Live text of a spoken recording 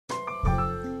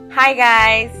Hi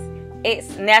guys,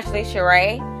 it's Naturally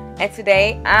Sheree, and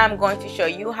today I'm going to show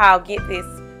you how to get this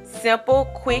simple,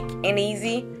 quick, and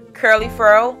easy curly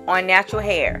fro on natural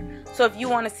hair. So if you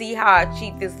want to see how I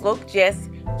achieve this look, just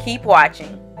keep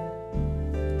watching.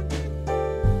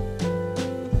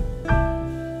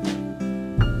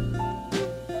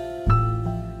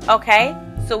 Okay,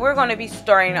 so we're going to be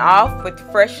starting off with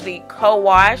freshly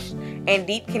co-washed and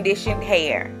deep conditioned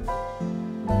hair.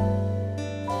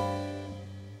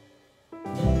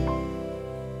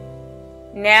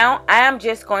 Now I am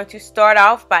just going to start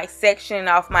off by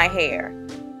sectioning off my hair.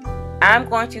 I'm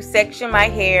going to section my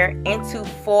hair into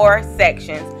 4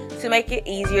 sections to make it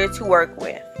easier to work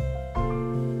with.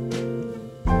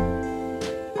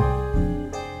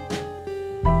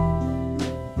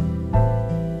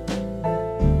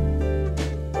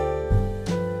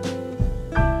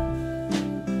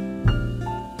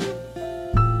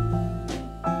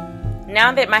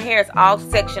 Now that my hair is all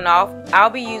sectioned off, I'll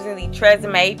be using the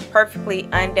Tresemme Perfectly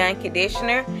Undone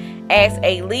Conditioner as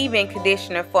a leave-in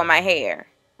conditioner for my hair.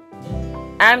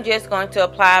 I'm just going to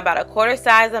apply about a quarter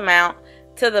size amount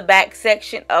to the back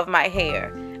section of my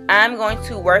hair. I'm going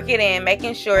to work it in,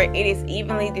 making sure it is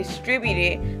evenly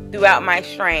distributed throughout my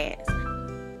strands.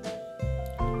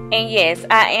 And yes,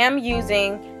 I am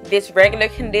using this regular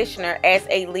conditioner as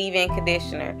a leave-in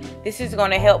conditioner. This is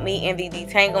going to help me in the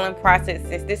detangling process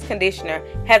since this conditioner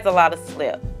has a lot of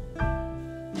slip.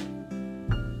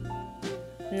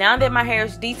 Now that my hair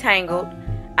is detangled,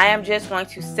 I am just going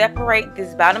to separate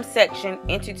this bottom section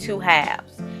into 2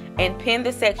 halves and pin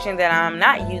the section that I'm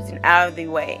not using out of the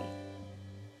way.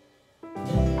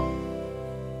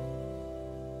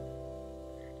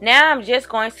 Now I'm just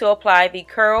going to apply the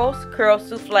Curl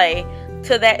Souffle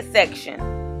to that section.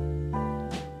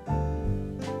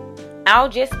 I'll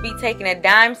just be taking a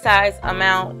dime-sized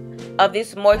amount of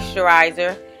this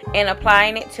moisturizer and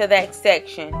applying it to that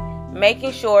section,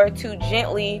 making sure to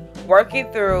gently work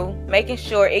it through, making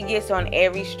sure it gets on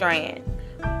every strand.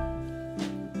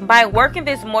 By working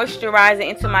this moisturizer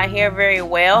into my hair very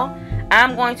well,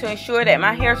 I'm going to ensure that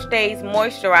my hair stays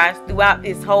moisturized throughout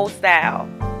this whole style,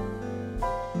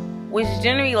 which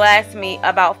generally lasts me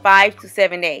about 5 to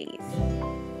 7 days.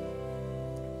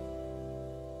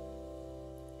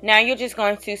 Now you're just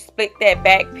going to split that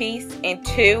back piece in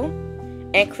 2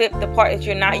 and clip the part that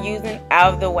you're not using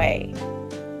out of the way.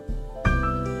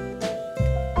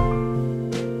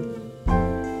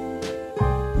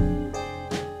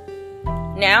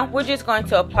 Now we're just going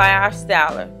to apply our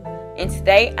styler. And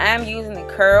today I am using the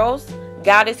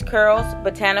Goddess Curls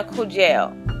Botanical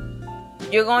Gel.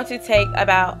 You're going to take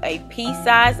about a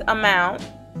pea-sized amount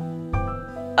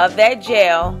of that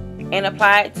gel and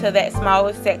apply it to that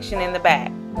smaller section in the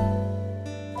back.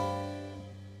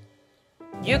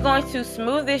 You're going to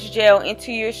smooth this gel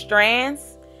into your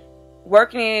strands,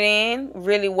 working it in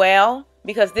really well,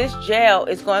 because this gel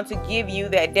is going to give you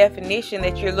that definition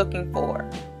that you're looking for.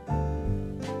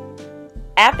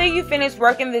 After you finish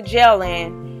working the gel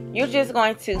in, you're just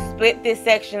going to split this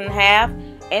section in half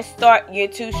and start your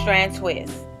 2-strand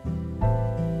twist.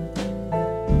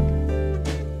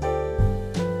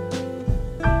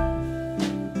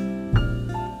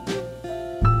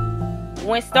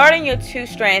 When starting your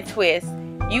 2-strand twist,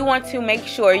 you want to make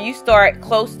sure you start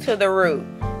close to the root.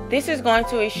 This is going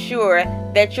to ensure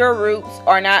that your roots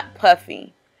are not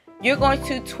puffy. You're going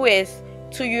to twist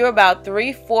till you're about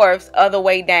 3/4 of the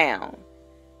way down.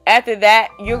 After that,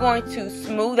 you're going to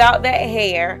smooth out that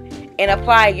hair and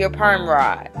apply your perm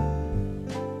rod.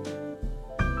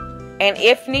 And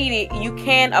if needed, you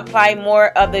can apply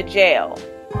more of the gel.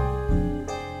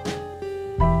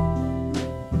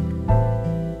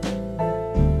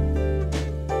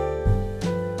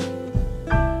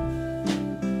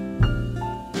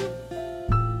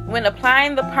 When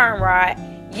applying the perm rod,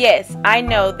 yes, I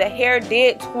know the hair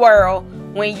did twirl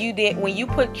when you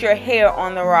put your hair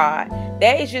on the rod.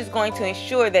 That is just going to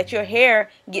ensure that your hair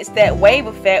gets that wave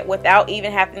effect without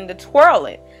even having to twirl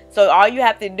it. So all you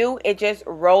have to do is just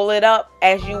roll it up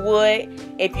as you would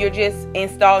if you're just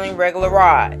installing regular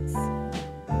rods.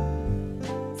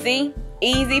 See?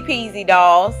 Easy peasy,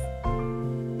 dolls.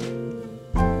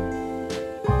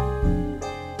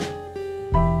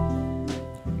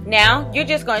 Now, you're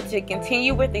just going to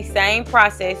continue with the same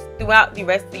process throughout the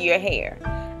rest of your hair.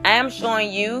 I am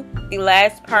showing you the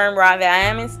last perm rod that I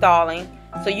am installing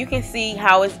so you can see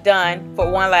how it's done for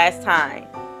one last time.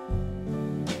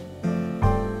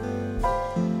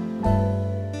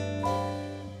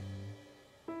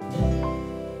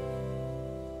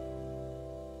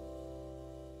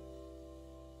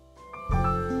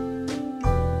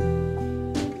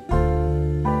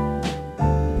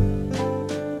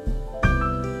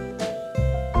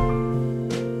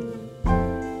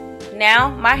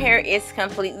 Now my hair is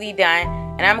completely done,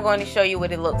 and I'm going to show you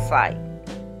what it looks like.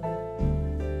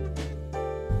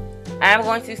 I'm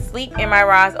going to sleep in my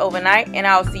rods overnight, and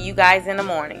I'll see you guys in the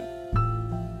morning.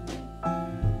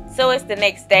 So it's the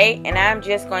next day, and I'm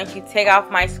just going to take off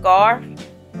my scarf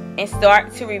and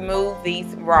start to remove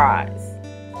these rods.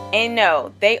 And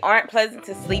no, they aren't pleasant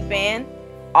to sleep in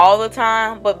all the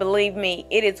time, but believe me,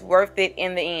 it is worth it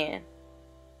in the end.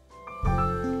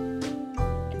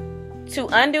 To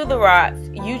undo the rods,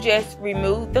 you just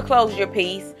remove the closure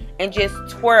piece and just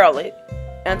twirl it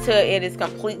until it is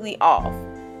completely off.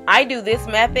 I do this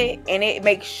method and it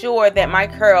makes sure that my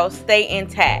curls stay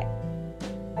intact.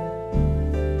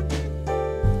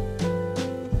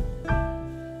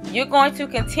 You're going to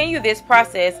continue this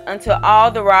process until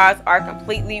all the rods are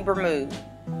completely removed.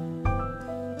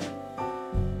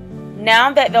 Now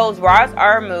that those rods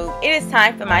are removed, it is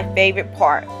time for my favorite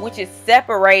part, which is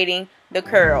separating the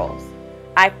curls.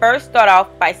 I first start off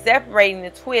by separating the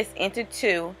twist into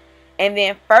two, and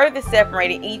then further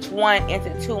separating each one into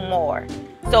two more.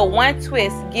 So one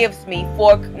twist gives me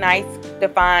 4 nice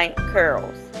defined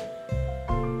curls.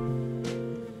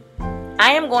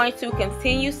 I am going to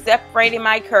continue separating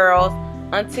my curls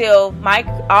until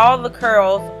all the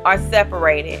curls are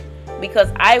separated, because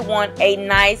I want a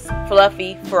nice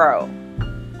fluffy fro.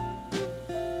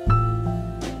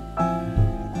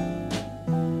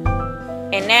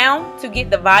 And now, to get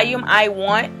the volume I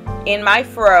want in my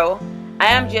fro, I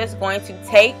am just going to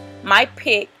take my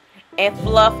pick and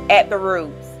fluff at the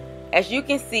roots. As you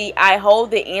can see, I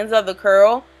hold the ends of the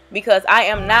curl because I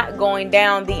am not going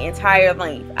down the entire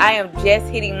length. I am just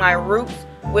hitting my roots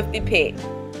with the pick.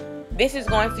 This is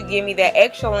going to give me that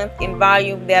extra length and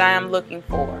volume that I am looking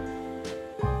for.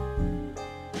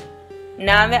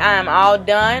 Now that I am all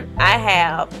done, I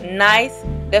have nice,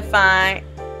 defined,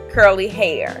 curly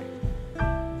hair.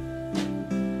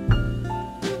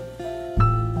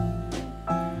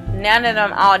 Now that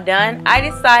I'm all done, I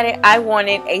decided I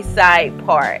wanted a side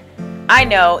part. I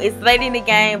know it's late in the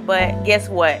game, but guess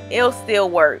what? It'll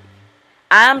still work.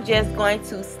 I'm just going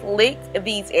to slick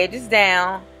these edges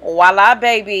down. Voila,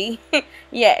 baby.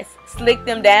 Yes, slick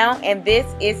them down, and this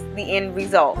is the end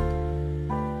result.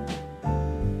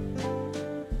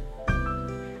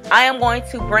 I am going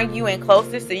to bring you in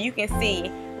closer so you can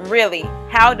see really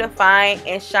how defined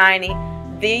and shiny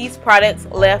these products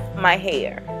left my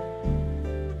hair.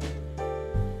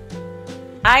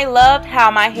 I loved how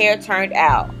my hair turned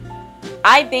out.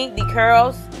 I think the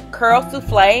Curl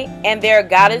Souffle and their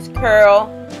Goddess Curl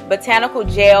Botanical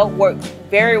Gel works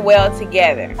very well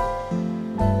together.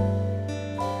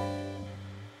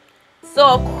 So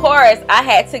of course I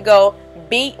had to go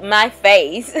beat my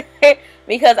face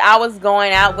because I was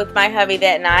going out with my hubby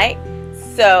that night.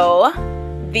 So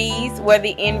these were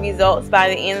the end results by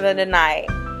the end of the night.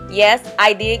 Yes,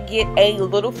 I did get a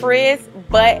little frizz,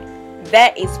 but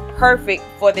that is perfect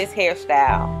for this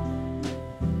hairstyle.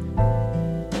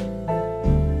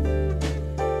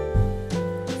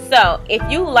 So if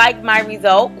you like my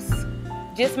results,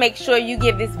 just make sure you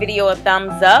give this video a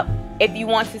thumbs up. If you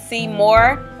want to see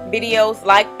more videos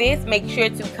like this, make sure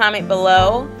to comment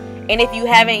below. And if you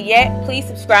haven't yet, please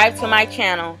subscribe to my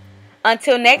channel.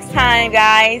 Until next time,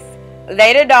 guys.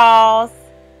 Later, dolls.